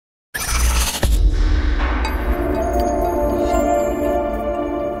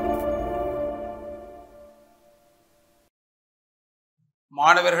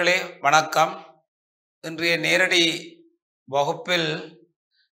மாணவர்களே வணக்கம். இன்றைய நேரடி வகுப்பில்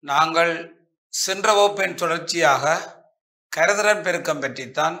நாங்கள் சென்ற வகுப்பின் தொடர்ச்சியாக கரைதிறன் பெருக்கம்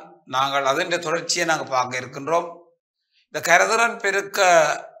பற்றித்தான் நாங்கள் அதன் தொடர்ச்சியை நாங்கள் பார்க்க இருக்கின்றோம். இந்த கரைதிறன் பெருக்க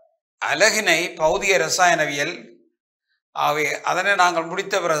அலகினை பௌதிக இரசாயனவியல் ஆகவே அதனை நாங்கள்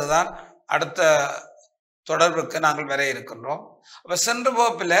முடித்த பிறகுதான் அடுத்த தொடர்புக்கு நாங்கள் வர இருக்கின்றோம். அப்போ சென்ற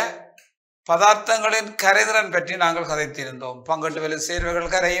வகுப்பில் பதார்த்தங்களின் கரைதிறன் பற்றி நாங்கள் கதைத்திருந்தோம். பங்கட்டு வலு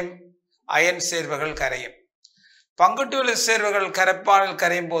சேர்வைகள் கரையும், அயன் சேர்வைகள் கரையும். பங்கட்டு வலு சேர்வைகள் கரைப்பானில்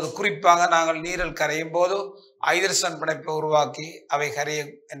கரையும் போது, குறிப்பாக நாங்கள் நீரில் கரையும் போது ஐதரசன் பிணைப்பை உருவாக்கி அவை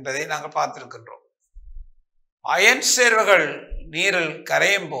கரையும் என்பதை நாங்கள் பார்த்திருக்கின்றோம். அயன் சேர்வைகள் நீரில்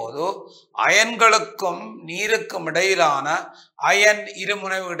கரையும் போது அயன்களுக்கும் நீருக்கும் இடையிலான அயன்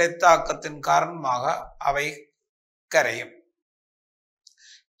இருமுனைவு இடைத்தாக்கத்தின் காரணமாக அவை கரையும்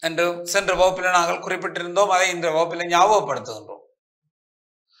என்று சென்ற வகுப்பில் நாங்கள் குறிப்பிட்டிருந்தோம். அதை இந்த வகுப்பில் ஞாபகப்படுத்துகின்றோம்.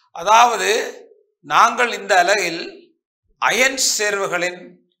 அதாவது நாங்கள் இந்த அலகில் அயன் சேர்வுகளின்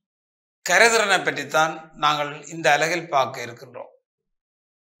கரைதிறனை பற்றித்தான் நாங்கள் இந்த அலகில் பார்க்க இருக்கின்றோம்.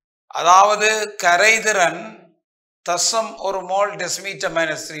 அதாவது கரைதிறன் தசம் ஒரு மோல் டெசிமீட்டர்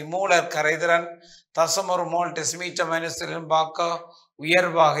 -3 மூலர் கரைதிறன் தசம் ஒரு மோல் டெசிமீட்டர் -3 பார்க்க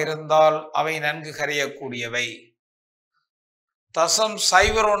உயர்வாக இருந்தால் அவை நன்கு கரையக்கூடியவை. தசம்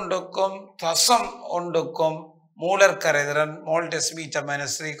 0.1க்கும் தசம் 1க்கும் மூலர் கரைதிறன் மோல் டெசிமீட்டர்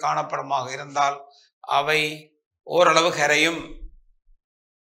 -3 காணப்படமாக இருந்தால் அவை ஓரளவு கரையும்.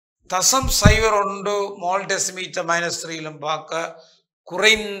 தசம் 0.1 மோல் டெசிமீட்டர் -3 பார்க்க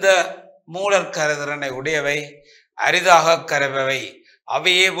குறைந்த மூலர் கரைதிறனை உடையவை, அரிதாக கரைபவை.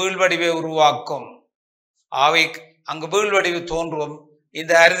 அவையே வீழ்வடிவை உருவாக்கும். அவை அங்கு வீழ்வடிவு தோன்றும்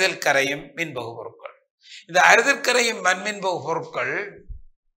இந்த அரிதில் கரையும் மின்பகு பொருட்கள். இந்த அரிதில் கரையும் மண்மின்பகு பொருட்கள்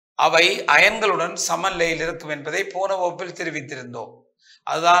அவை அயன்களுடன் சமநிலையில் இருக்கும் என்பதை போன வகுப்பில் தெரிவித்திருந்தோம்.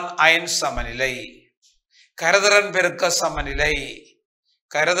 அதுதான் அயன் சமநிலை, கரைதிறன் பெருக்க சமநிலை.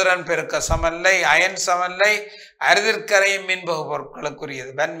 கரைதிறன் பெருக்க சமநிலை, அயன் சமநிலை அரிதில் கரையும் மின்பகு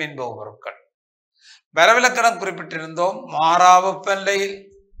பொருட்களுக்குரியது. மண்மின்பகு பொருட்கள் வரவிலக்கணம் குறிப்பிட்டிருந்தோம். மாறா வெப்பநிலையில்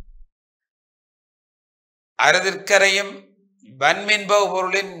அரிதிற்கரையும் வன்மின்பகு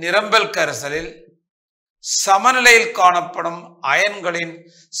பொருளின் நிரம்பல் கரைசலில் சமநிலையில் காணப்படும் அயன்களின்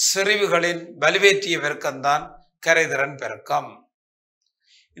செறிவுகளின் வலுவேற்றிய பெருக்கம்தான் கரைதிறன் பெருக்கம்.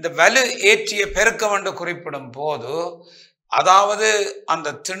 இந்த வலு ஏற்றிய பெருக்கம் என்று குறிப்பிடும் போது, அதாவது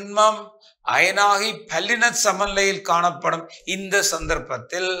அந்த திண்மம் அயனாகி பல்லின சமநிலையில் காணப்படும் இந்த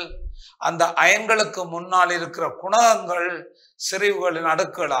சந்தர்ப்பத்தில் அந்த அயன்களுக்கு முன்னால் இருக்கிற குணகங்கள் செறிவுகளின்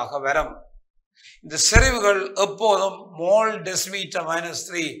அடுக்குகளாக வரும். இந்த செறிவுகள் எப்போதும் மோல் டெசிமீட்டர்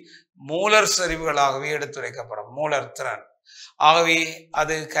 -3 மூலர் செறிவுகளாகவே எடுத்துரைக்கப்படும், மூலர் திறன். ஆகவே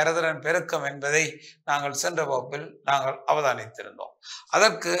அது கரைதிறன் பெருக்கம் என்பதை நாங்கள் சென்ற வகுப்பில் நாங்கள் அவதானித்திருந்தோம்.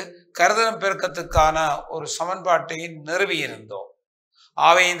 அதற்கு கரைதிறன் பெருக்கத்துக்கான ஒரு சமன்பாட்டை நிறுவியிருந்தோம்.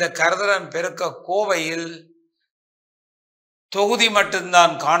 ஆகவே இந்த கரைதிறன் பெருக்க கோவையில் தொகுதி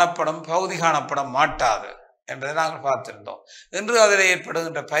மட்டும்தான் காணப்படும், பகுதி காணப்பட மாட்டாது என்பதை நாங்கள் பார்த்திருந்தோம். இன்று அதில்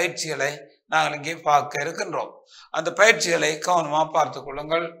ஏற்படுகின்ற பயிற்சிகளை நாங்கள் இங்கே பார்க்க இருக்கின்றோம். அந்த பயிற்சிகளை கவனமாக பார்த்துக்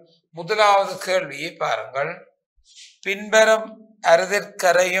கொள்ளுங்கள். முதலாவது கேள்வியை பாருங்கள். பின்வரும்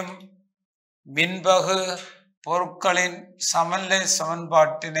அரிதிற்கரையும் மின்பகு பொருட்களின் சமநிலை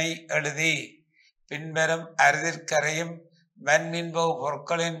சமன்பாட்டினை எழுதி. பின்வரும் அரிதிற்கரையும் வன்மின்பகு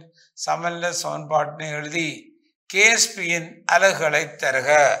பொருட்களின் சமநிலை சமன்பாட்டினை எழுதி KSPயின் அலகுகளை தருக.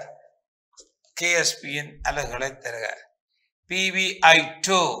 KSPயின் அலகுகளை தருக.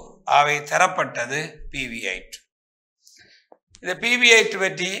 PVI2 அவை தரப்பட்டது. PVI2 இந்த PVI2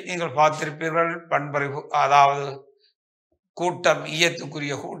 பற்றி நீங்கள் பார்த்திருப்பீர்கள். பண்பறிவு, அதாவது கூட்டம்,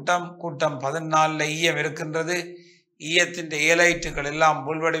 ஈயத்துக்குரிய கூட்டம், கூட்டம் 14 ஈயம் இருக்கின்றது. ஈயத்தின் ஏலைட்டுகள் எல்லாம்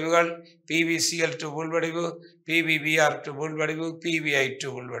உள்வடிவுகள். PbCl2 உள்வடிவு, PbBr2 உள்வடிவு, PVI2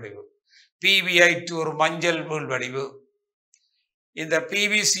 உள்வடிவு. PVI2 ஒரு மஞ்சள் உள்வடிவு. இந்த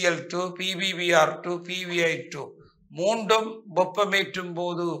PbCl2, PbBr2, PVI2 மூன்றும் வெப்பமேற்றும்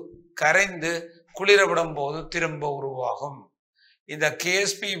போது கரைந்து குளிரவிடும் போது திரும்ப உருவாகும். இந்த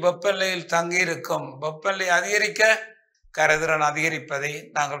KSP வெப்பநிலையில் தங்கியிருக்கும். வெப்பநிலை அதிகரிக்க கரைதிறன் அதிகரிப்பதை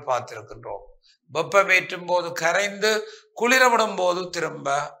நாங்கள் பார்த்திருக்கின்றோம். வெப்பமேற்றும் போது கரைந்து குளிரவிடும் போது திரும்ப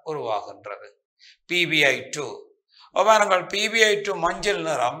உருவாகின்றது PbI2. பாருங்கள், PbI2 மஞ்சள்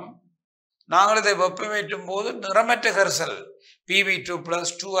நிறம். நாங்கள் இதை வெப்பமேற்றும் போது நிறமற்ற கரைசல் Pb2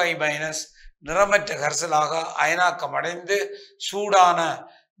 + 2i- நிறமற்ற கரைசலாக அயனாக்கம் அடைந்து சூடான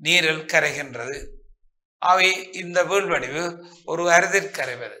நீரில் கரைகின்றது. அவை இந்த வீழ்வடிவு ஒரு அரிதில்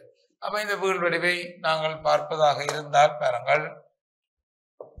கரைவது. அப்ப இந்த வீழ்வடிவை நாங்கள் பார்ப்பதாக இருந்தால் பாருங்கள்,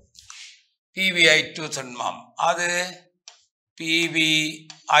 PVI2 திண்மம் அது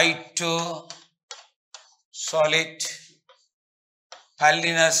PbI2 solid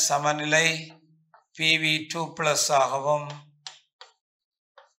பல்லின சமநிலை Pb2 plus ஆகவும்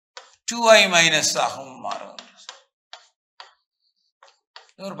 2i minus ஆகவும் மாறும்.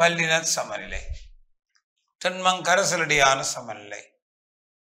 ஒரு பல்லின சமநிலை, திண்மம் கரைசலடியான சமநிலை.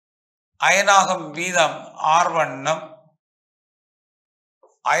 அயனாகும் வீதம் R1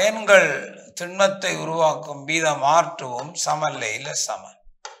 அயன்கள் திண்மத்தை உருவாக்கும் வீதம் R2 சமநிலையில சமன்.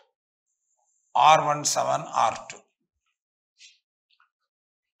 R1 சமன் R2.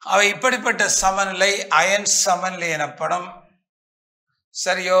 அவை இப்படிப்பட்ட சமநிலை அயன் சமநிலை எனப்படும்.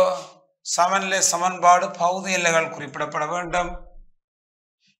 சரியோ? சமநிலை சமன்பாடு பகுதி எல்லைகள் குறிப்பிடப்பட வேண்டும்.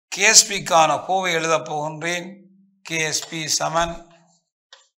 KSPக்கான கோவை எழுதப் போகின்றேன். KSP சமன்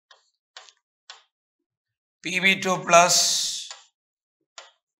Pb2 plus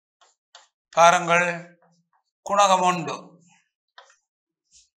பாருங்கள் குணகம் 1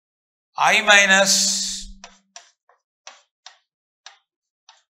 I minus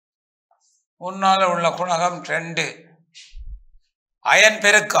முன்னால உள்ள குணகம் 2 அயன்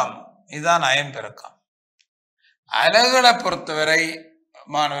பெருக்கம். இதுதான் அயன் பெருக்கம். அலகுகளை பொறுத்தவரை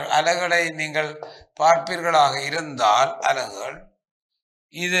மாணவர், அலகுகளை நீங்கள் பார்ப்பீர்களாக இருந்தால் அலகுகள்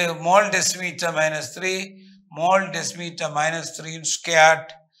இது mole decimetre -3 mole decimetre -3 square.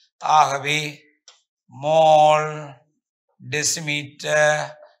 ஆகவே மோல் டெசிமீட்டர்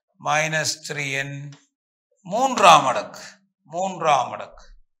 -3 இன் மூன்றாம் அடுக்கு.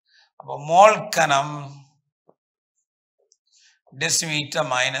 அப்போ மோல் கனம் டெசிமீட்டர்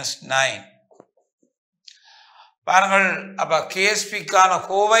 -9. பாருங்கள், அப்ப KSPக்கான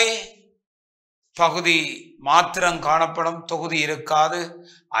கோவை பகுதி மாத்திரம் காணப்படும், தொகுதி இருக்காது.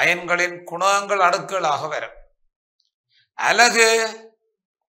 அயன்களின் குணகங்கள் அடுக்குகளாக வரும். அலகு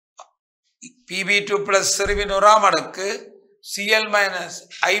Pb2 plus செறிவின் 1ஆம் அடுக்கு Cl minus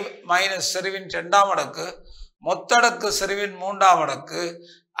I minus செறிவின் 2ஆம் அடுக்கு மொத்தடுக்கு செறிவின் 3ஆம் அடுக்கு.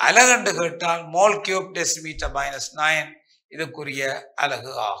 அலகண்டு கேட்டால் மோல் கியூப் டெசிமீட்டர் -9 இதுக்குரிய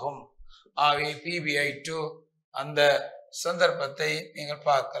அலகு ஆகும். ஆகவே PbI2 அந்த சந்தர்ப்பத்தை நீங்கள்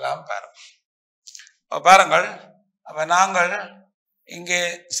பார்க்கலாம். பாருங்கள், அப்ப நாங்கள் இங்கே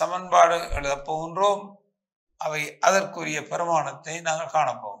சமன்பாடு எழுதப் போகின்றோம். அவை அதற்குரிய பெருமானத்தை நாங்கள்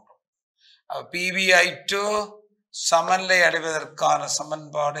காணப்போகின்றோம். PbI2 சமநிலை அடைவதற்கான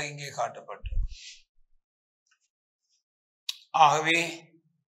சமன்பாடு இங்கே காட்டப்பட்டு, ஆகவே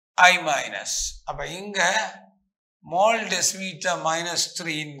I minus, அப்ப இங்க மோல் டெசிமீட்டர்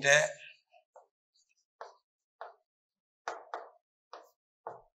 -3 இந்த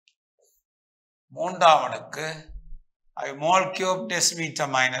மூன்றாம் அடுக்கு mole cube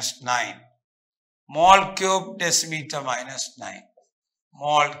decimetre -9 mole cube decimetre -9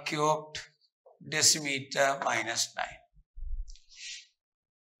 mole cube decimetre -9.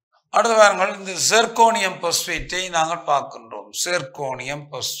 அடுத்த பாருங்கள், இந்த ஜெர்கோனியம் பாஸ்பேட்டை நாங்கள் பார்க்கின்றோம். ஜெர்கோனியம்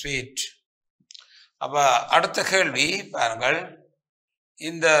பாஸ்பேட். அப்ப அடுத்த கேள்வி பாருங்கள்,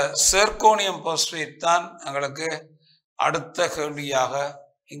 இந்த ஜெர்கோனியம் பாஸ்பேட் தான் எங்களுக்கு அடுத்த கேள்வியாக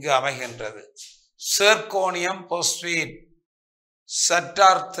இங்கு அமைகின்றது. ஜெர்கோனியம் phosphate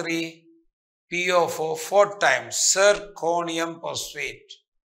ZR3 PO4 4 times ஜெர்கோனியம் phosphate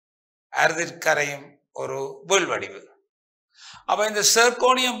அறுதிற்கரையும் ஒரு வடிவு. அப்ப இந்த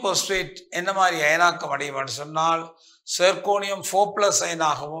ஜெர்கோனியம் பாஸ்பேட் என்ன மாதிரி அயனாக்கம் அடையும் சொன்னால், ஜெர்கோனியம் 4+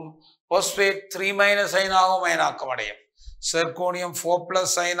 அயனாகவும் பாஸ்பேட் 3- அயனாகவும் அயனாக்கம் அடையும். ஜெர்கோனியம்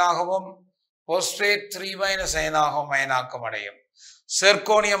 4+ அயனாகவும் பாஸ்பேட் 3- அயனாகவும் அயனாக்கம் அடையும்.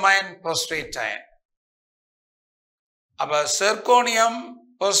 ஜெர்கோனியம் அயன் பாஸ்பேட் அயன். அப்ப ஜெர்கோனியம்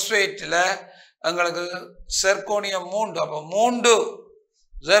பாஸ்பேட்ல எங்களுக்கு ஜெர்கோனியம் 3, அப்ப 3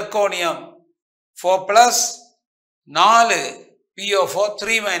 ஜெர்கோனியம் 4+ 4 PO4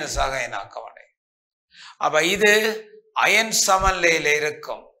 3- ஆக அயனாக்கம் அடையும். அப்ப இது அயன் சமநிலையில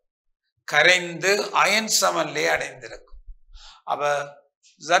இருக்கும், கரைந்து அயன் சமநிலை அடைந்திருக்கும். அப்ப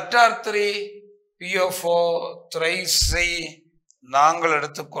ZR3 PO4 3 நாங்கள்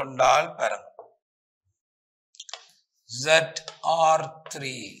எடுத்துக்கொண்டால் பாருங்க, ZR3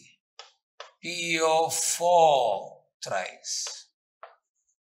 PO4 3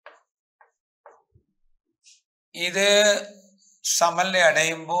 இது சமநிலை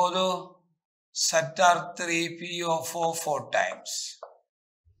அடையும் போது ZR3 PO4 4 times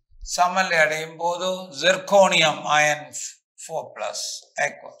சமநிலை அடையும் போது ஜெர்கோனியம் அயன் 4+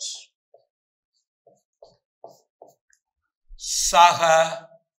 aqueous சக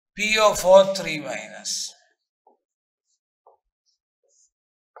PO4 3-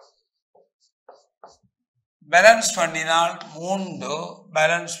 பேலன்ஸ் பண்ணினால் 3,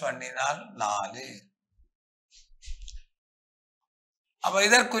 பேலன்ஸ் பண்ணினால் 4. அப்ப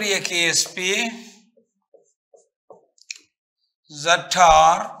இதற்குரிய KSP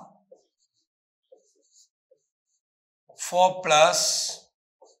ZR 4 plus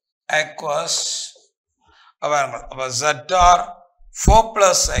aqueous அப்ப ZR 4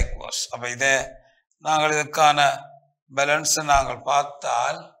 plus aqueous. அப்ப இதை நாங்கள் இதற்கான பேலன்ஸ் நாங்கள்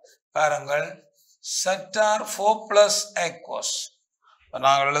பார்த்தால் பாருங்கள் ZR 4 plus aqueous.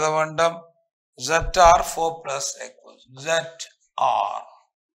 நாங்கள் எழுத வேண்டும் ZR 4 plus aqueous. ZR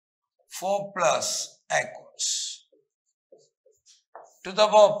 4 plus aqueous to the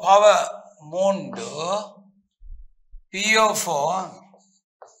power 3 PO4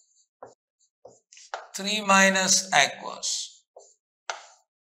 3 minus aqueous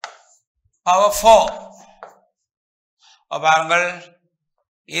power 4. பாருங்கள்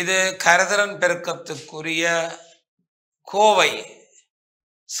இது கரைதிறன் பெருக்கத்துக்குரிய கோவை.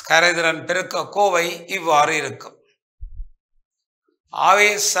 கரைதிறன் பெருக்க கோவை இவ்வாறு இருக்கும். ஆகவே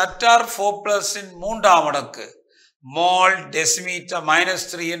ZR 4 plus இன் 3ஆம் மடக்கு மோல் டெசிமீட்டர்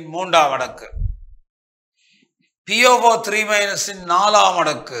 -3 இன் 3ஆம் மடக்கு PO4 3 minus இன் 4ஆம்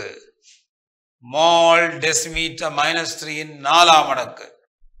மடக்கு மோல் டெசிமீட்டர் -3 இன் 4ஆம் மடக்கு.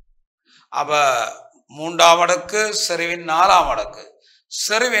 அப்ப 3ஆம் மடக்கு செறிவின் 4ஆம் மடக்கு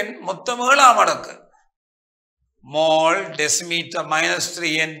செறிவின் மொத்தம் 7ஆம் மடக்கு மோல் டெசிமீட்டர்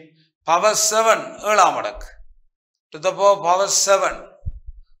 -3 இன் பவர் 7 7ஆம் மடக்கு to the power 7.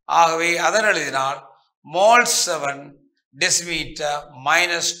 ஆகவே அதன் எழுதினால் மோல் 7 டெசிமீட்டர்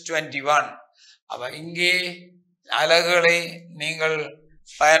 -21. அப்ப இங்கே அலகுகளை நீங்கள்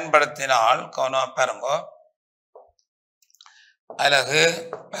பயன்படுத்தினால் கவனம் பாருங்க. அலகு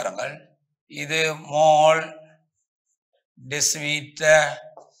பாருங்கள் இது மோல் டெசிமீட்டர்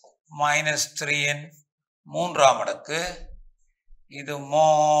 -3 இன் 3ஆம் மடக்கு இது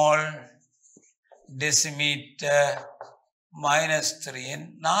மோல் டெசிமீட்டர் -3 இன்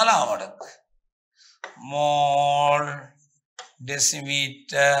 4ஆம் மடக்கு மோல்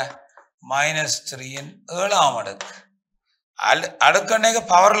டெசிமீட்டர் -3 இன் 7ஆம் மடக்கு. அடுக்கண்ணைக்கு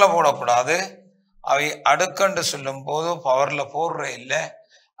பவர்ல போடக்கூடாது. அவை அடுக்கண்டு சொல்லும் போது பவர்ல போடுற இல்லை.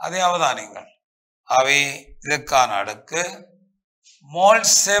 அதே அவதானிங்கள். அவை இதற்கான அடுக்கு மோல்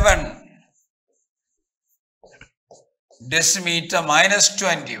 7 டெசிமீட்டர்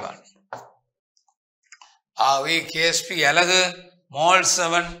 -21. ஆகவே KSP அலகு மோல்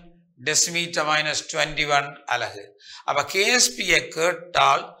 7 டெசிமீட்டர் -21 அலகு. அப்ப KSP-யை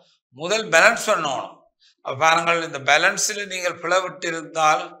கேட்டால் முதல் பேலன்ஸ் பண்ணணும். அப்ப பாருங்கள் இந்த பேலன்ஸில் நீங்கள் பிளவிட்டு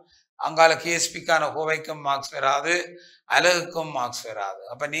இருந்தால் அங்கால KSP-க்கான கோவைக்கும் மார்க்ஸ் வராது, அலகுக்கும் மார்க்ஸ் வராது.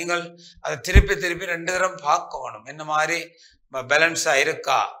 அப்ப நீங்கள் அதை திருப்பி திருப்பி 2 தரம் பார்க்க வேணும். என்ன மாதிரி பேலன்ஸா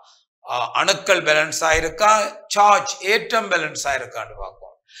இருக்கா, அணுக்கள் பேலன்ஸா இருக்கா, சார்ஜ் ஏற்றம் பேலன்ஸா இருக்கான்னு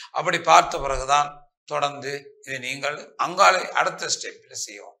பார்க்கணும். அப்படி பார்த்த பிறகுதான் தொடர்ந்து இதை நீங்கள் அங்கால அடுத்த ஸ்டெப்ல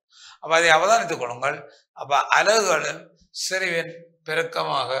செய்வோம். அப்ப அதை அவதானித்துக் கொள்ளுங்கள். அப்ப அலகுகளும் செறிவின்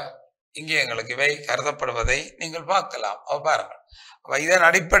பெருக்கமாக இங்கே எங்களுக்கு இவை கருதப்படுவதை நீங்கள் பார்க்கலாம். பாருங்கள். அப்ப இதன்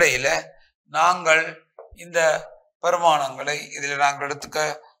அடிப்படையில நாங்கள் இந்த பெருமானங்களை இதில் நாங்கள் எடுத்துக்க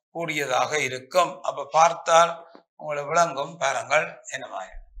கூடியதாக இருக்கும். அப்ப பார்த்தால் உங்களை விளங்கும். பாருங்கள் என்னமாய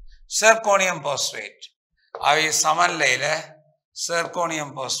சிர்கோனியம் பாஸ்பேட் அவை சமநிலையில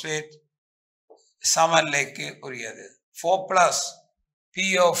சிர்கோனியம் பாஸ்பேட் சமநிலைக்கு உரியது 4 plus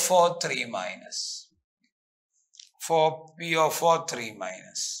PO4 3 minus 4 PO4 3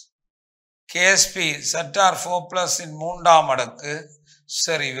 minus KSP ZR 4 plus இன் 3ஆம் மடக்கு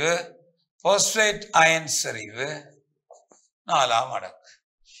செறிவு பாஸ்பேட் அயன் செறிவு 4ஆம் மடக்கு.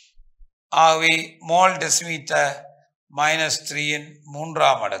 ஆகவே மோல் டெசிமீட்டர் -3 இன்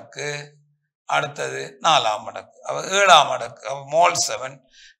 3ஆம் மடக்கு அடுத்தது 4ஆம் மடக்கு. அவ 7ஆம் மடக்கு. அவ மோல் 7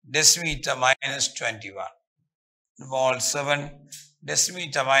 டெசிமீட்டர் -21 மோல் 7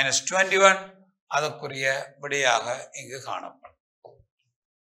 டெசிமீட்டர் -21 அதற்குரிய விடையாக இங்கு காணப்படும்.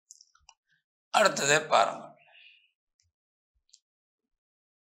 அடுத்ததை பாருங்கள்.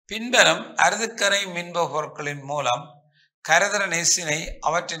 பின்வரும் அறுதுக்கரை மின்ப பொருட்களின் மூலம் கரைதிற நேசினை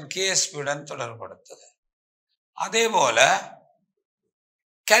அவற்றின் KSP-உடன் தொடர்படுத்துக. அதே போல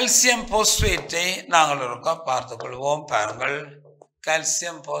கால்சியம் பாஸ்பேட்டை நாங்கள் ஒருக்கா பார்த்துக் கொள்வோம். பாருங்கள்.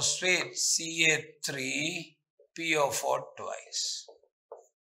 Calcium phosphate Ca3PO4 twice.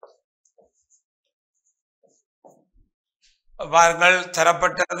 பாருங்கள்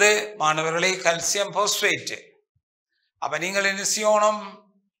தரப்பட்டது மாணவர்களே கால்சியம் பாஸ்பேட். அப்ப நீங்கள் என்ன செய்யணும்,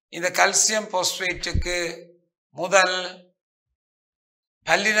 இந்த கால்சியம் பாஸ்பேட்டுக்கு முதல்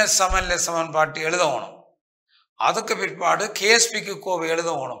பல்லின சமநிலை சமன்பாட்டு எழுதணும். அதுக்கு பிற்பாடு KSP-க்கு கோவை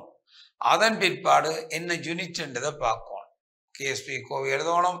எழுதணும். அதன் பிற்பாடு என்ன யூனிட் என்றதை பார்க்கணும். கேஎஸ்பி கோவை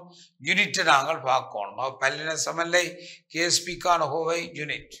எழுதணும், யூனிட்டை நாங்கள் பார்க்கணும். பல்லின சமநிலை கேஎஸ்பிக்கான கோவை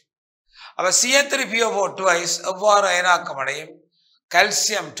யூனிட். அப்ப CA3PO4 twice எவ்வாறு அயனாக்கம் அடையும்?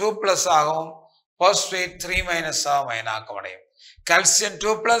 கால்சியம் 2+ ஆகவும் பாஸ்பேட் 3- ஆகவும் அயனாக்கம் அடையும். Calcium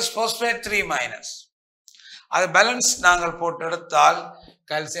 2+, phosphate 3-. அது பேலன்ஸ் நாங்கள் போட்டு எடுத்தால்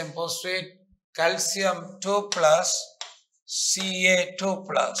calcium phosphate, calcium 2+,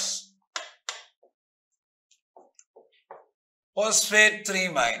 Ca2+, phosphate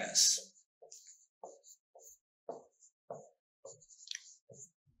 3-.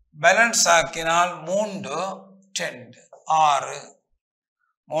 Balance ஆக்கினால் 3 2 6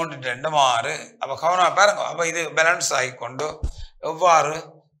 3 2 6. அப்ப கவனம் பாருங்க. அப்ப இது பேலன்ஸ் ஆகிக்கொண்டு எவ்வாறு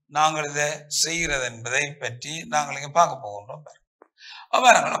நாங்கள் இதை செய்கிறது என்பதை பற்றி நாங்கள் இங்கே பார்க்க போகின்றோம்.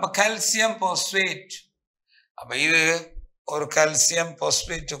 பாருங்கள். அப்ப கால்சியம் பாஸ்பேட், அப்ப இது ஒரு கால்சியம்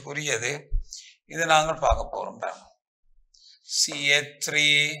பாஸ்பேட்டுக்குரியது. இது நாங்கள் பார்க்க போறோம்.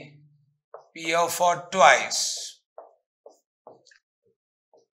 CA3PO4 twice.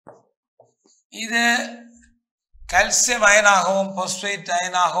 இது கால்சியம் அயனாகவும் பாஸ்பேட்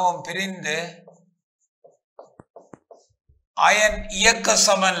அயனாகவும் பிரிந்து அயன் இயக்க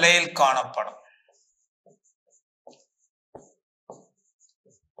சமநிலையில் காணப்படும்.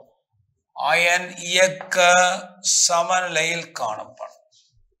 அயன் இயக்க சமநிலையில் காணப்படும்.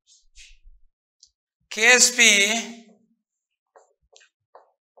 கேஎஸ்பி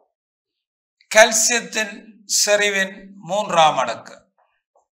கால்சியத்தின் செறிவின் 3ஆம் அடுக்கு.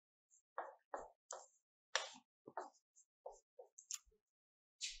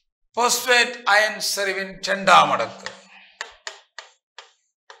 பாஸ்பேட் அயன் செறிவின் 2ஆம் அடுக்கு.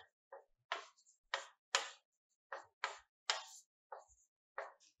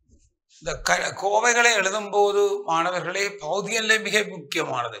 இந்த கோவைகளை எழுதும் போது மாணவர்களே பகுதியல்ல மிக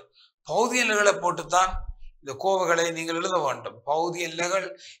முக்கியமானது. பகுதியல்களை போட்டுத்தான் இந்த கோவைகளை நீங்கள் எழுத வேண்டும். பகுதியல்லைகள்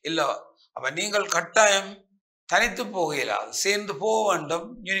இல்லை. அப்ப நீங்கள் கட்டாயம் தனித்து போக இயலாது, சேர்ந்து போக வேண்டும்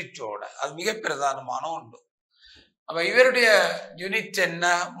யூனிட்டோட. அது மிக பிரதானமான ஒன்று. அப்ப இவருடைய யூனிட் என்ன?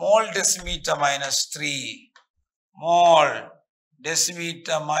 Mole decimetre -3, mole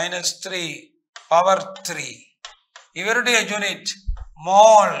decimetre -3 power 3. இவருடைய unit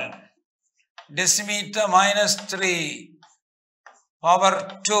mole decimetre -3 power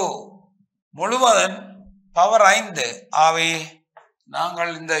 2 முழுவதன் power 5. ஆகவே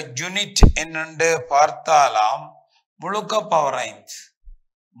நாங்கள் இந்த யூனிட் என்னென்று பார்த்தாலாம் முழுக்க பவர் 5.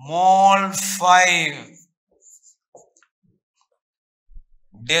 Mole 5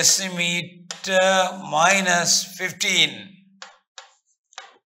 decimetre -15.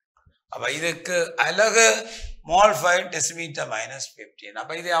 அப்ப இதுக்கு அலகு மோல் 5 டெசிமீட்டர் -15.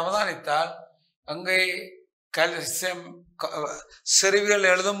 அப்ப இதை அவதானித்தால் அங்கே கால்சியம் செறிவுகள்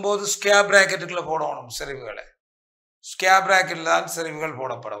எழுதும் போது ஸ்கொயர் பிராக்கெட்டுக்குள்ள போடணும். செறிவுகளை ஸ்கொயர் பிராக்கெட்டில் தான் செறிவுகள்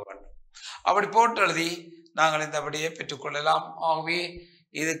போடப்பட வேண்டும். அப்படி போட்டு எழுதி நாங்கள் இந்த அப்படியே பெற்றுக்கொள்ளலாம். ஆகவே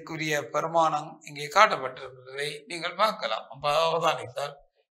இதுக்குரிய பெருமானம் இங்கே காட்டப்பட்டிருப்பதை நீங்கள் பார்க்கலாம். அப்ப அவதானித்தால்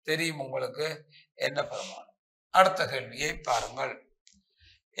தெரியும் உங்களுக்கு என்ன பெருமானம். அடுத்த கேள்வியை பாருங்கள்.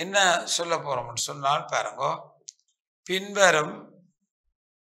 என்ன சொல்ல போறோம்னு சொன்னால் பாருங்க. பின்வரும்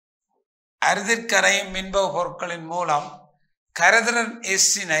அரிதிற்கரையும் மின்பகு பொருட்களின் மூலம் கரைதிறன்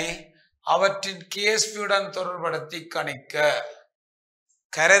எஸ்ஸினை அவற்றின் கேஎஸ்பியுடன் தொடர்படுத்தி கணிக்க.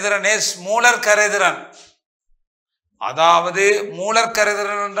 கரைதிறன் எஸ் மூலர் கரைதிறன். அதாவது மூலர்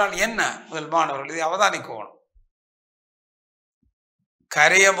கரைதிறன் என்றால் என்ன? முதல் மாணவர்கள் இதை அவதானிக்கணும்.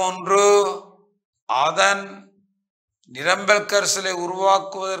 கரையம் ஒன்று அதன் நிரம்பல் கரிசலை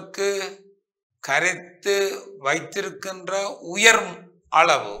உருவாக்குவதற்கு கரைத்து வைத்திருக்கின்ற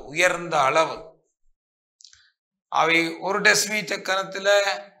உயர்ந்த அளவு. அவை 1 டெசிமீட்டர் கனத்துல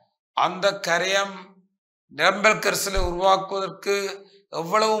அந்த கரையம் நிரம்பல் கரிசலை உருவாக்குவதற்கு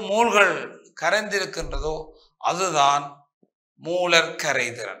எவ்வளவு மூல்கள் கரைந்திருக்கின்றதோ அதுதான் molar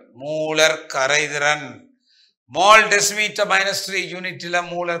கரைதிறன். Molar கரைதிறன் mole decimetre -3 யூனிட்டில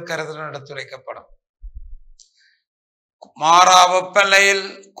molar கரைதிறன் எடுத்துரைக்கப்படும். மாறா வெப்பநிலையில்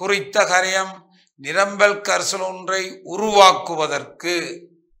குறித்த கரையம் நிரம்பல் கரிசல் ஒன்றை உருவாக்குவதற்கு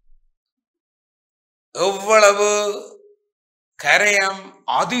எவ்வளவு கரையம்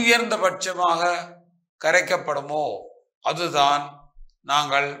அது உயர்ந்த பட்சமாக கரைக்கப்படுமோ அதுதான்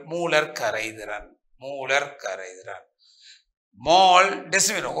நாங்கள் molar கரைதிறன். Molar கரைதிறன் mole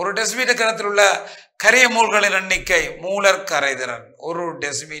decimetre. 1 decimetre கனத்தில் உள்ள கரைய மூல்களின் எண்ணிக்கை மூலர் கரைதிறன். 1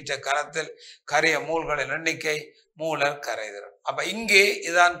 டெசிமீட்டர் கனத்தில் கரைய மூல்களின் எண்ணிக்கை மூலர் கரைதிறன். அப்ப இங்கே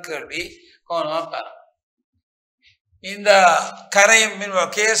இதான் கேள்வி. இந்த கரையும்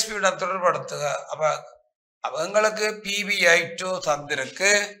கேஎஸ்பியுடன் தொடர்படுத்துக. அப்ப எங்களுக்கு PbI2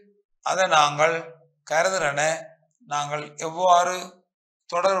 தந்திருக்கு. அதை நாங்கள் கரைதிறனை நாங்கள் எவ்வாறு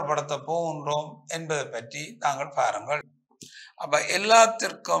தொடர்புபடுத்த போகின்றோம் என்பதை பற்றி நாங்கள் பாருங்கள். அப்ப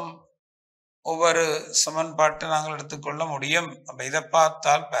எல்லாத்திற்கும் ஒவ்வொரு சமன்பாட்டை நாங்கள் எடுத்துக்கொள்ள முடியும். அப்ப இதை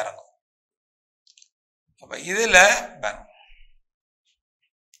பார்த்தால் பாருங்க. அப்ப இதுல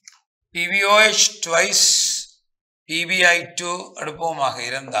PVOH twice PBI2 எடுப்போமாக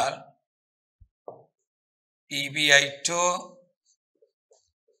இருந்தால் PBI2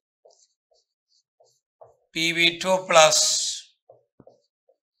 PB2 plus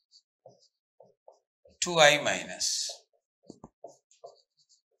 2I minus.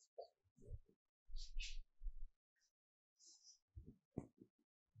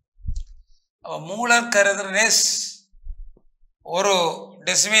 Molar கருதுன S ஒரு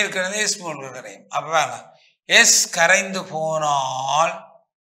டெசிமல் இருக்கிறது S மூலர் கரையும். அப்ப S கரைந்து போனால்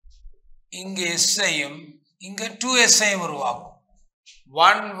இங்கு S-ஐயும் இங்க 2S-ஐயும் உருவாகும்.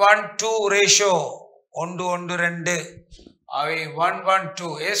 1:1:2 ரேஷியோ 1:1:2 அவை 1:1:2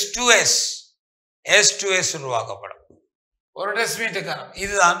 S2S S2S உருவாக்கப்படும் ஒரு டெசிமீட்டருக்கான.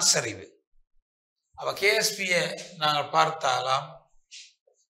 இதுதான் சரிவு. அப்ப KSP-யை நாங்கள் பார்த்தாலாம்.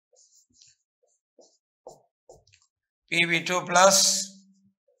 PB2 plus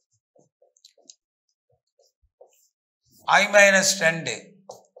I minus 2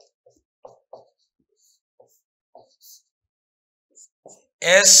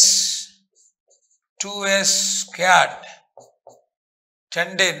 S 2S squared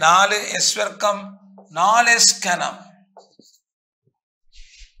 2 4 S வர்க்கம் 4S கனம்.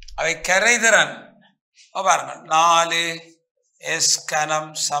 அவை கரைதிறன் பாருங்க 4S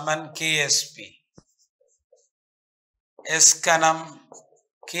கனம் சமன் KSP. S கனம்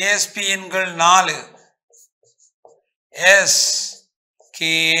KSP எண்கள் 4 S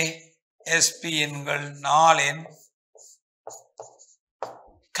KSP எண்கள் 4 இன்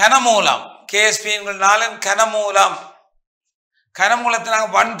கனமூலம். KSP எண்கள் 4 இன் கனமூலம். கனமூலத்தை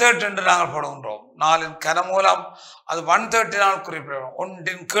நாங்கள் 1/3 என்று நாங்கள் போடுகின்றோம். 4 இன் கனமூலம் அது 1/3 நாங்கள் குறிப்பிடுறோம்.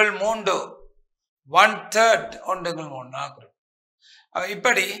 1/3 1/3 1/3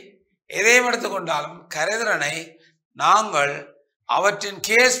 இப்படி எதையும் எடுத்துக்கொண்டாலும் கரைதிறனை நாங்கள் அவற்றின்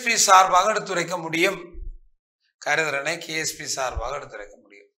KSP சார்பாக எடுத்துரைக்க முடியும். கரைதிறனை KSP சார்பாக எடுத்துரைக்க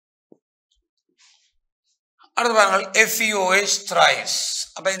முடியும். அடுத்து பாருங்கள் FEOH thrice.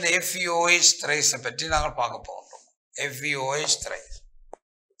 அப்ப இந்த FEOH thrice பற்றி நாங்கள் பார்க்க போகிறோம். FEOH thrice.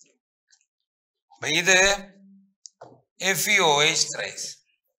 இது FEOH thrice.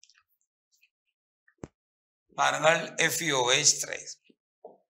 பாருங்கள் FEOH thrice.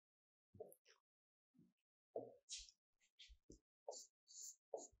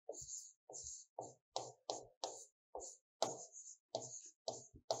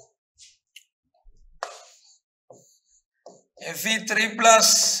 Fe3 plus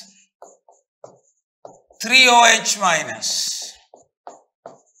 3OH minus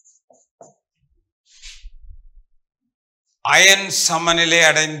iron சமநிலை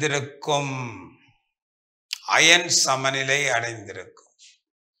அடைந்திருக்கும். அயன் சமநிலை அடைந்திருக்கும்.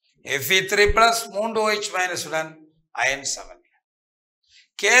 Fe3 plus 3OH minus உடன் அயன் சமநிலை.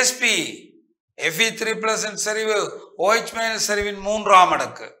 KSP Fe3 plus இன் சரிவு OH minus சரிவின் 3ஆம்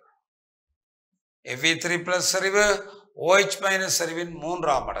அடுக்கு. Fe3 plus சரிவு OH minus சரிவின்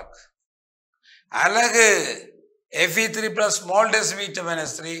 3ஆம் அடுக்கு. அலகு Fe3 plus small decimeter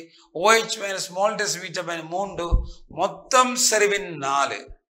minus 3 OH minus small decimeter minus 3 மொத்தம் சரிவின் 4.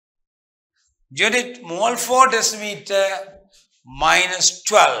 Unit mole for decimeter minus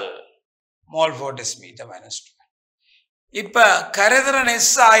 12 mole for decimeter minus 12. இப்ப கரைதிறன்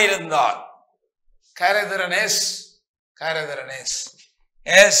S ஆயிருந்தால் கரைதிறன் S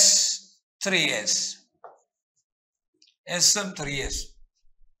S 3S SM 3S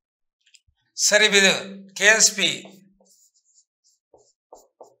சரி. இது KSP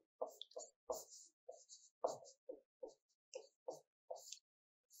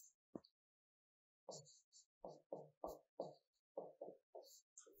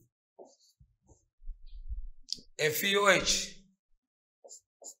FEOH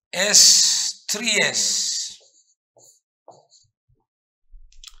S 3S.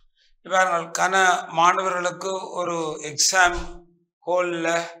 இவர்கள் கன மாணவர்களுக்கு ஒரு எக்ஸாம் ஹோல்ல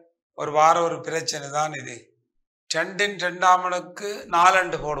ஒரு வார ஒரு பிரச்சனை தான் இது. 2 2ஆம் அடுக்கு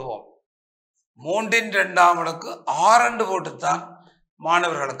 4 போடுவோம். 3 2ஆம் அடுக்கு 6 போட்டுத்தான்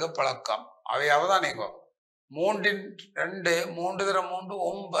மாணவர்களுக்கு பழக்கம். அவை அவதானிங்கோ. 3 2 3 3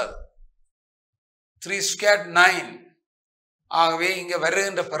 9 3 squared 9. ஆகவே இங்க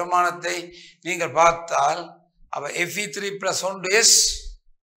வருகின்ற பெருமானத்தை நீங்கள் பார்த்தால் அவ Fe3 plus 1S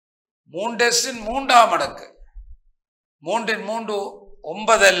 3S இன் 3ஆம் அடுக்கு 3 இன் 3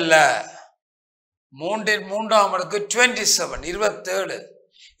 9 அல்ல மூன்றின் மூன்றாம் அடுக்கு 27 27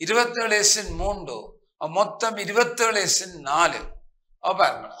 27 எஸ்ஸின் 3 மொத்தம் 27 எஸ்ஸின் 4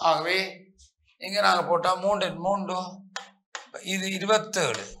 பாருங்க. ஆகவே இங்க நாங்க போட்டா 3 3 இது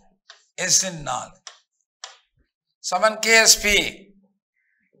 27 எஸ்ஸின் 4 சமன் கேஎஸ்பி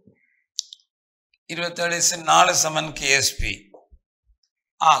 27 எஸ்ஸின் 4 சமன் கேஎஸ்பி.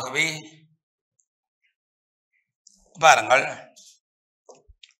 ஆகவே பாருங்கள்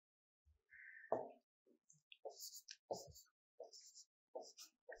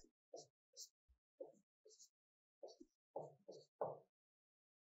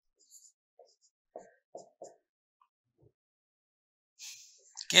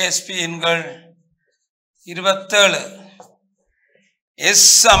கேஎஸ்பி எண்கள் 27 எஸ்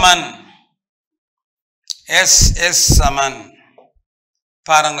சமன் எஸ் சமன்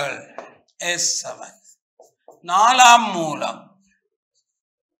பாருங்கள் எஸ் சமன் 4ஆம் மூலம்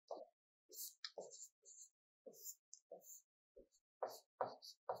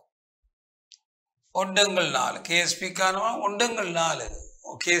ஒண்டுங்கள் 4 கேஎஸ்பிக்கான ஒண்டுங்கள் 4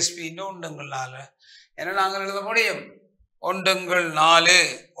 கேஎஸ்பி ஒண்டுங்கள் 4 என நாங்கள் எழுத முடியும். ஒண்டுங்கள் 4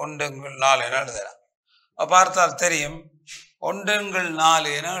 ஒண்டுங்கள் 4 என எழுதலாம். பார்த்தால் தெரியும் ஒண்டுங்கள் 4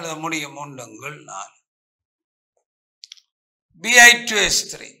 என எழுத முடியும். ஒண்டுங்கள் 4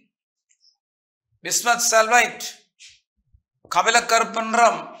 Bi2S3 பிஸ்மத் சல்பைட்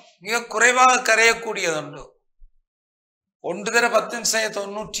கபிலக்கருப்பன்றம் மிக குறைவாக கரையக்கூடியதுண்டு.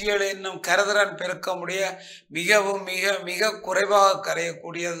 1×10⁻97 என்னும் கரைதிறன் பெருக்கமுடைய மிகவும் மிக மிக குறைவாக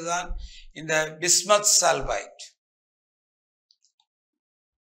கரையக்கூடியதுதான் இந்த பிஸ்மத் சல்பைட்.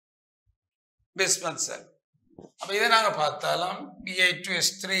 Bismuth sulphide. அப்ப இதை நாங்க பார்த்தாலும்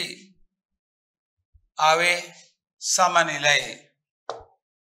Bi2S3 ஆவே சமநிலை.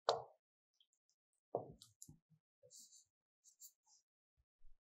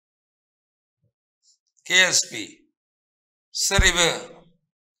 கேஎஸ்பி செறிவு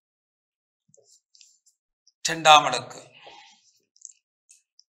 2ஆம் அடுக்கு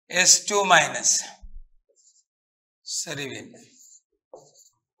S2- செறிவின்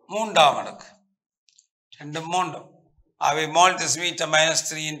 3ஆம் அடுக்கு 2 3 அவை மோல் டெசிமீட்டர்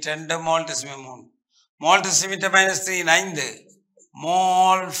 -3 இன் 2 மோல் டெசிமீட்டர் 3 மோல் டெசிமீட்டர் -3 இன் 5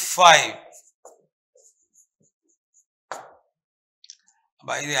 மோல் 5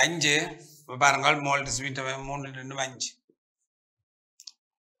 அப்ப இது 5 பாருங்கள் மோல் டெசிமீட்டர் 3 2 5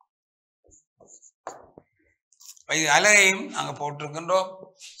 இது அலகையும் நாங்கள் போட்டிருக்கின்றோம்.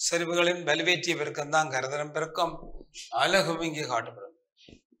 செறிவுகளின் வலுவேற்றிய பெருக்கம் தான் கரைதிறன் பெருக்கம். அலகும் இங்கே காட்டப்படும்.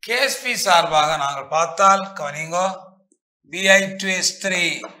 கேஎஸ்பி சார்பாக நாங்கள் பார்த்தால் கவனிங்கோ Bi2S3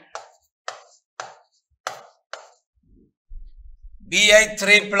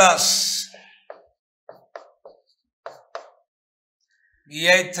 Bi3+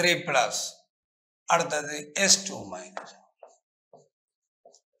 Bi3+ அடுத்தது S2-.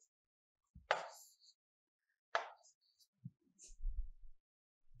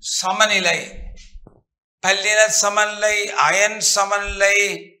 சமநிலை பல்லின சமநிலை அயன் சமநிலை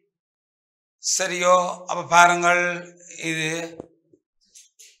சரியோ? அப்ப பாருங்கள் இது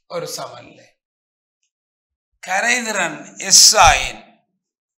ஒரு சமநிலை. கரைதிறன் எஸ் ஆயின்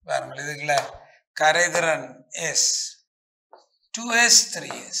பாருங்கள் இதுக்குள்ள கரைதிறன் எஸ் 2s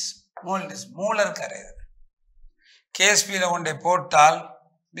 3s மூலர் கரைதிறன். கேஎஸ்பியில கொண்டே போட்டால்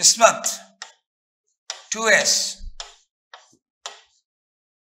பிஸ்மத் 2s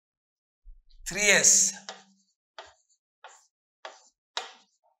 3s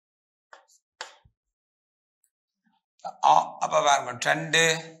அப்ப பாருங்க 2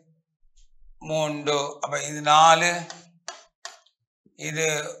 3 அப்ப இது 4 இது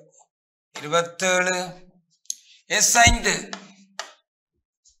 27 S5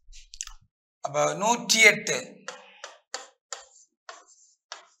 அப்ப 108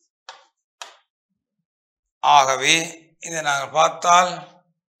 ஆகவே இதை நாங்கள் பார்த்தால்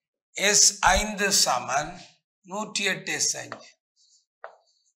S5 சமன் 108 S5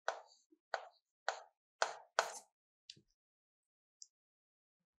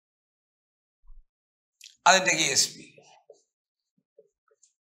 അതിന്റെ കേഎസ്പി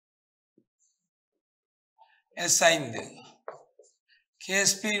S5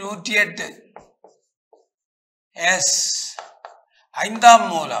 கேஎஸ்பி 108 எஸ் 5ஆம்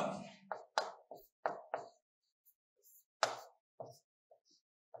மூலம்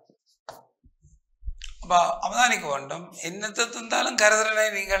அவதானிக்க வேண்டும். என்னத்தை தந்தாலும் கருதலை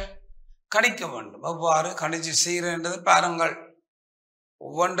நீங்கள் கணிக்க வேண்டும். அவ்வாறு கணிச்சு செய்கிறன்றது பாருங்கள்.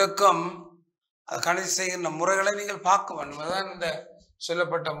 ஒவ்வொன்றுக்கும் அது கணிச்சு செய்கின்ற முறைகளை நீங்கள் பார்க்க வேண்டும். அதுதான் இந்த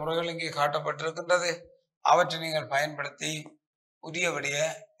சொல்லப்பட்ட முறைகள் இங்கே காட்டப்பட்டிருக்கின்றது. அவற்றை நீங்கள் பயன்படுத்தி உரிய விடையை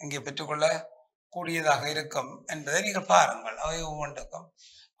இங்கே பெற்றுக்கொள்ள கூடியதாக இருக்கும் என்பதை நீங்கள் பாருங்கள். அவை ஒவ்வொன்றுக்கும்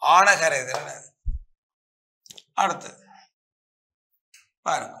ஆன கரைதிறன். அடுத்தது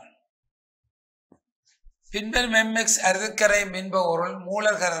பாருங்கள். பின்வரும் எம்எக்ஸ் அறுதிக்கரை மின்பொருள்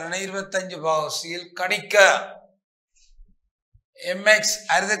மூலர் கரைதிறனை 25 பாகசியில் கணிக்க. எம்எக்ஸ்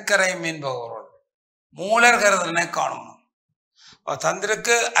அறுதிக்கரை மின்பொருள் மூலர் கரைதிறனை காணும்.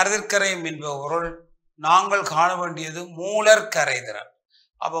 தந்திருக்கு அறுதிக்கரை மின்பொருள் நாங்கள் காண வேண்டியது மூலர் கரைதிறன்.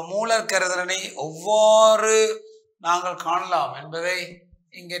 அப்ப மூலர் கரைதிறனை எவ்வாறு நாங்கள் காணலாம் என்பதை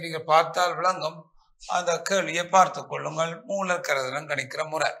இங்கே நீங்கள் பார்த்தால் விளங்கும். அந்த கேள்வியை பார்த்துக் கொள்ளுங்கள். மூலர் கரைதிறன் கணிக்கிற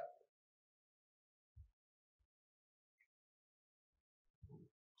முறை.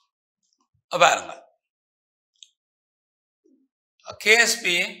 பாருங்கள்.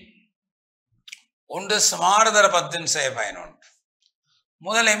 கேஎஸ்பி 1 சமாரதர 10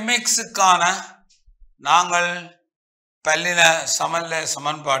 முதல் எம்எக்ஸுக்கான நாங்கள் பல்லின சமநிலை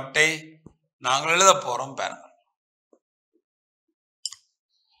சமன்பாட்டை நாங்கள் எழுத போறோம். பாருங்கள்.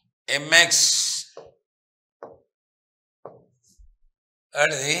 எம்எக்ஸ்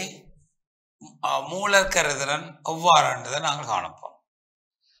எழுதி மூலர் கரைதிறன் எவ்வாறுன்றதை நாங்கள் காணப்போம்.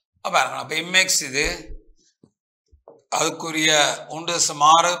 பாருங்க. அப்ப எம்எக்ஸ் இது அதுக்குரிய 1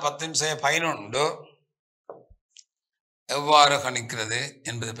 சமார 10 எவ்வாறு கணிக்கிறது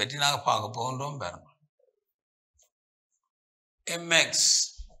என்பதை பற்றி நாங்கள் பார்க்க போகின்றோம். பாருங்க. MX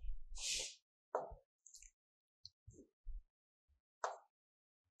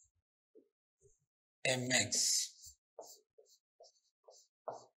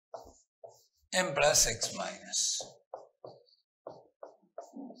m plus x minus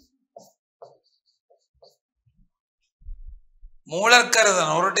molar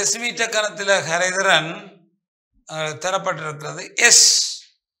கரைதிறன் ஒரு டெசிமீட்டர் கணத்தில் கரைதிறன் தரப்பட்டிருக்கிறது எஸ்.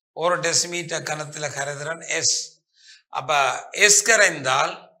 ஒரு டெசிமீட்டர் கணத்தில் கரைதிறன் எஸ். அப்ப S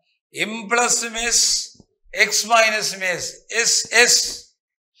கரைந்தால் m plus S X minus S S S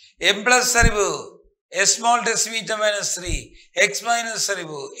m plus சரிவு s small decimeter minus 3 x minus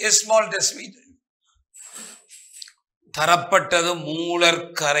சரிவு s small decimeter தரப்பட்டது மூலர்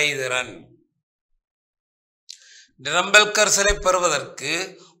கரைதிறன். நிரம்பல் கரைசலை பெறுவதற்கு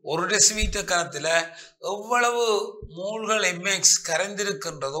ஒரு டெசிமீட்டர் கணத்தில் எவ்வளவு மூல்கள் எம்எக்ஸ்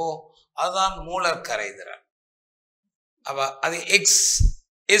கரைந்திருக்கின்றதோ அதுதான் மூலர் கரைதிறன். அப்ப அது எக்ஸ்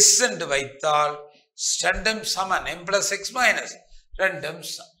எஸ் என்று வைத்தால் ரெண்டும் சமன். m plus x minus ரெண்டும்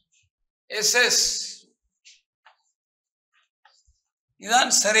சமன். எஸ் எஸ்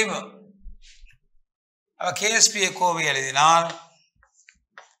இதுதான் சரிவு. கேஎஸ்பியை கோவை எழுதினால்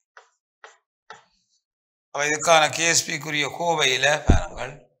இதுக்கான கேஎஸ்பிக்குரிய கோவையில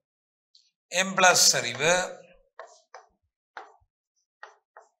பாருங்கள். m plus சரிவு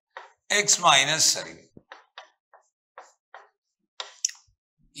x minus சரிவு.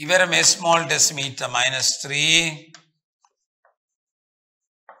 இவரும் s small decimeter minus 3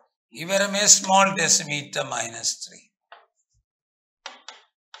 இவரும் s small decimeter minus 3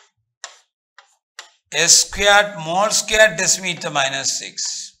 s squared mole squared decimeter minus 6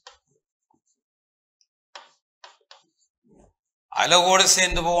 அலகோடு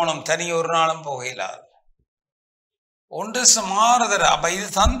சேர்ந்து போகணும். தனி ஒரு நாளும் போகலாது. 1 சமாரதர அப்ப இது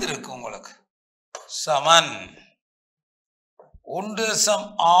தந்திருக்கு உங்களுக்கு சமன் 1 சம்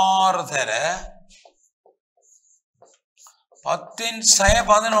 6 தர 10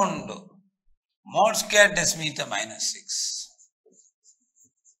 mole squared decimeter minus 6.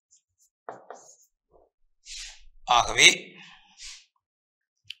 ஆகவே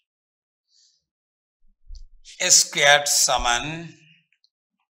s squared சமன்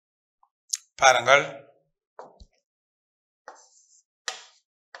பாருங்கள்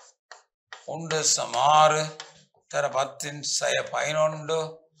 1 சம் 6 தர 10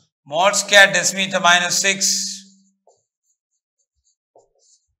 mole squared decimeter minus 6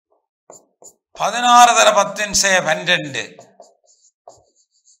 16 தர 10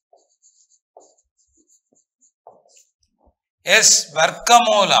 s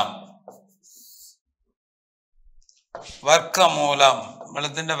வர்க்கமூலம்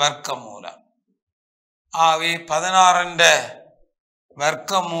വെള്ളത്തിന്റെ വർക്കമൂലം ആവി 16ന്റെ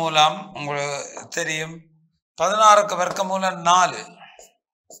വർക്കമൂലം உங்களுக்கு தெரியும் 16க்கு വർക്കമൂലം 4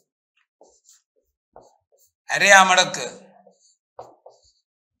 അറിയാം മടക്ക്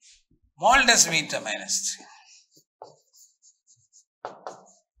മോൾ ഡെസിമീറ്റർ മൈനസ് 3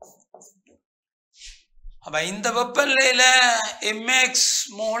 அப்ப இந்த வெப்பநிலையில mx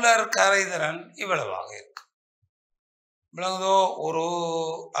மூலர் கரைதிறன் இவ்வளவாக இருக்கு. விளங்குதோ?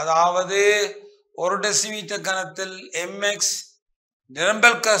 அதாவது ஒரு டெசிமீட்டர் கனத்தில் mx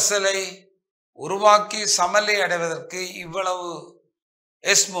நிரம்பல் கரைசலை உருவாக்கி சமநிலை அடைவதற்கு இவ்வளவு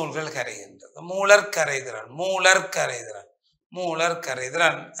S மோல்கள் கரைகின்றது. மூலர்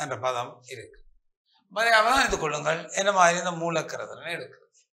கரைதிறன் என்ற பதம் இருக்கு. அவதான் இது கொள்ளுங்கள் என்ன மாதிரி இந்த மூலக்கரைதிறன் இருக்கு.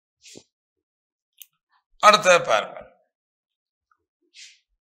 அடுத்த பாருங்கள்.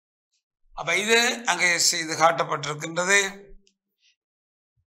 அப்ப இது அங்கே இது காட்டப்பட்டிருக்கின்றது.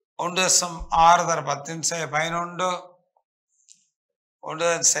 1.6 தர 10^11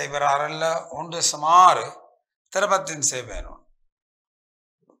 1.06 அல்ல 1.6 தர 10^11.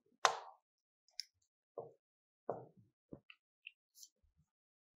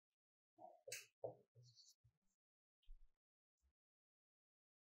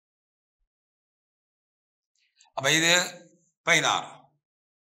 அப்ப இது 16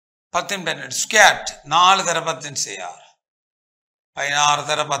 10^12 ஸ்கேட் 4 தர 10^6 16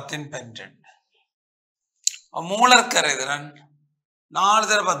 தர 10^12. மூலக்கரைதிறன் 4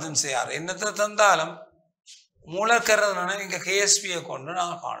 தர 10^6 என்னத்தை தந்தாலும் மூலக்கரைதிறனை நீங்க KSP கொண்டு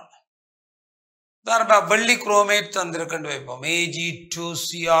நாங்கள் காணலாம். உதாரணமாக வெள்ளி குரோமேட் தந்திருக்குன்னு வைப்போம்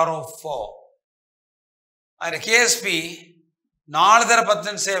Ag2CrO4. அதில் KSP 4 தர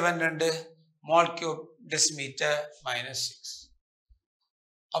 10^12 மோல் கியூப் டெசிமீட்டர் -6.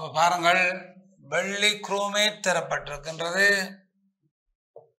 அப்ப பாருங்கள் வெள்ளி குரோமேட் தரப்பட்டிருக்கின்றது.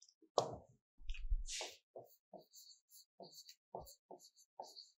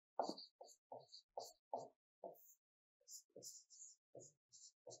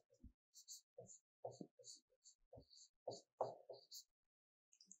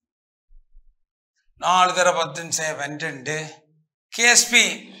 நாலு தர 10^12 KSP.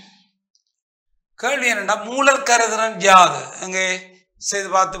 கேள்வி என்னன்னா மூலக்கரைதிறன் யாது? அங்கே செய்து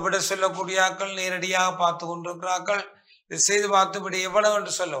பார்த்துவிட சொல்லக்கூடிய ஆக்கள் நேரடியாக பார்த்து கொண்டிருக்கிறார்கள். இது செய்து பார்த்துவிட எவ்வளவு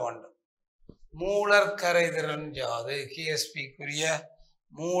என்று சொல்ல வேண்டும். மூலக்கரைதிறன் யாது? KSP-க்குரிய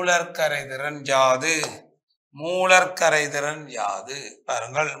மூலக்கரைதிறன் யாது?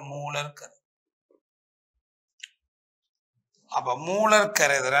 பாருங்கள் மூலக்கரை. அப்ப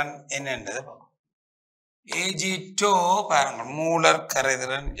மூலக்கரைதிறன் என்னன்றது Ag2 பாருங்கள்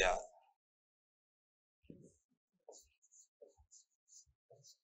மூலக்கரைதிறன் யாது?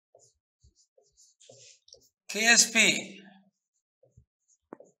 KSP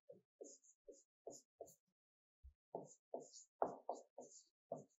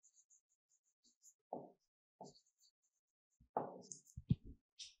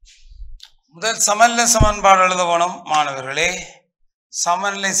முதல் சமநிலை சமன்பாடு எழுத வேணும் மாணவர்களே.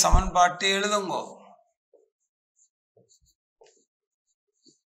 சமநிலை சமன்பாட்டை எழுதுங்கோ.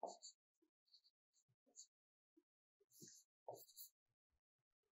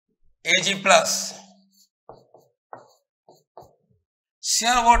 Ag plus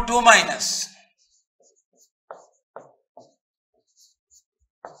CrO2 minus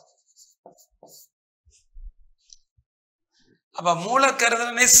அப்ப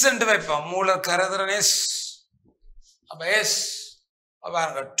மூலக்கரைதிறன் S என்று வைப்போம். மூலக்கரைதிறன் S. அப்ப S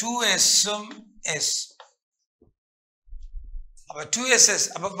பாருங்க 2S S. அப்ப 2SS.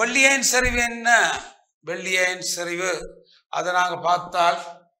 அப்ப வெள்ளியின் செறிவு என்ன? வெள்ளியின் செறிவு அதை நாங்க பார்த்தால்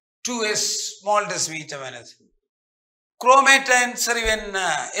 2S small decimeter minus. Chromatin செறிவு என்ன?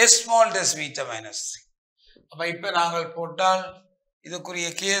 S small decimeter minus. அப்ப இப்ப நாங்கள் போட்டால் இதுக்குரிய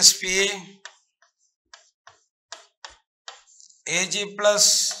KSP Ag plus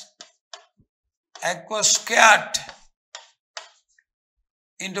aqueous scat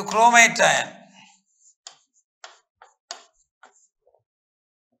into chromatin.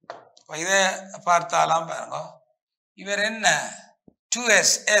 இதை பார்த்தாலாம் பாருங்க. இவர் என்ன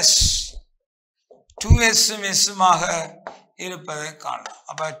 2S S 2S S-மாக இருப்பதை காணலாம்.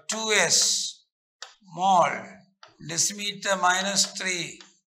 அப்ப 2S mol decimeter -3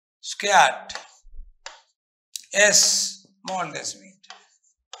 scat S mol decimeter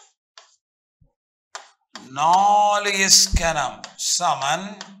 4 S கனம் சமன்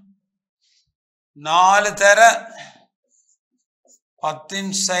 4 தர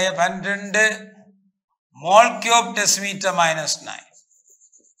 10^12 மோல் கியூப் டெசிமீட்டர் -9.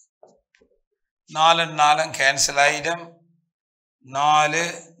 4 4 கேன்சல் ஆயிடும். 4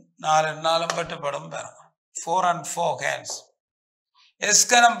 4 பட்டுப்படும் பாருங்க. 4 and 4 கேன்சல். S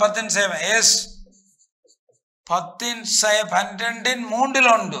கனம் 10^7 S 10^12 மூன்றில்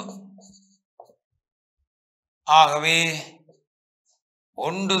 1. ஆகவே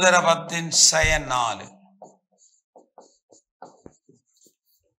 1 தர 10^4.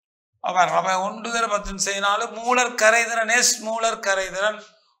 அப்ப 1 தர 10^4 மூலக்கரைதிறன் S மூலக்கரைதிறன்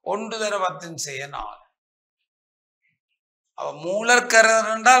 1 தர 10^4. அப்ப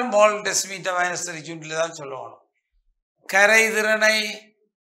மூலக்கரைதிறன் என்றால் மோல் டெசிமீட்டர் -3 யூனிட்ல தான் சொல்லணும். கரைதிறனை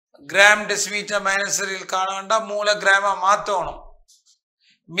கிராம் டெசிமீட்டர் -3 காண வேண்டாம், மூல கிராமா மாற்றணும்.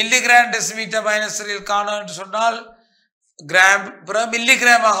 மில்லிகிராம் டெசிமீட்டர் மைனஸ் 3 காணும் என்று சொன்னால் கிராம்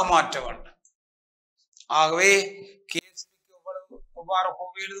மில்லிகிராமாக மாற்ற வேண்டும். ஆகவே கேஎஸ்பிக்கு எவ்வாறு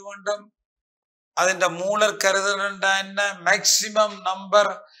கோவை எழுத வேண்டும்? അതിന്റെ மூலர் கருதல் என்ன? மேக்சிமம்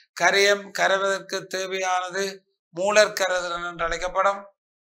நம்பர் கரையம் கரைவதற்கு தேவையானது மூலர் கருதல் என்று அழைக்கப்படும்.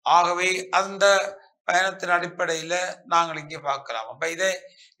 ஆகவே அந்த பயணத்தின் அடிப்படையில் நாங்கள் இங்கே பார்க்கலாம். அப்ப இதை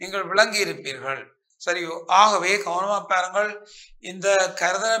நீங்கள் விளங்கி இருப்பீர்கள். சரியோ? ஆகவே கவனமா பாருங்கள். இந்த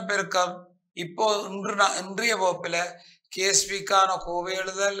கருதன பெருக்கம் இப்போ இன்றைய வகுப்பில் கேஎஸ்பிக்கான கோவை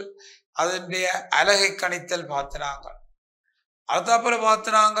எழுதல், அதனுடைய அலகை கணித்தல் பார்த்தினாங்க. அதுக்கப்புற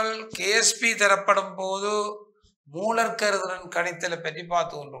பார்த்தினாங்கள் கேஎஸ்பி தரப்படும் போது மூலர் கருதலன் கணித்தலை பற்றி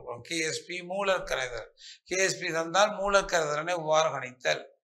பார்த்து கொண்டிருக்கிறோம். கேஎஸ்பி மூலர் கருதல், கேஎஸ்பி தந்தால் மூலர் கருதலனை எவ்வாறு கணித்தல்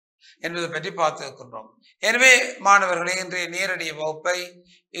என்பதை பற்றி பார்த்து இருக்கின்றோம். எனவே மாணவர்களே, இன்றைய நேரடி வகுப்பை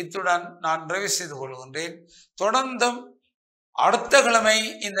இத்துடன் நான் நிறைவு செய்து கொள்கின்றேன். தொடர்ந்தும் அடுத்த கிழமை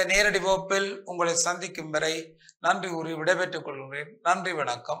இந்த நேரடி வகுப்பில் உங்களை சந்திக்கும் வரை நன்றி கூறி விடைபெற்றுக் கொள்கின்றேன். நன்றி,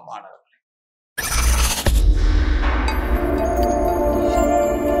 வணக்கம் மாணவர்கள்.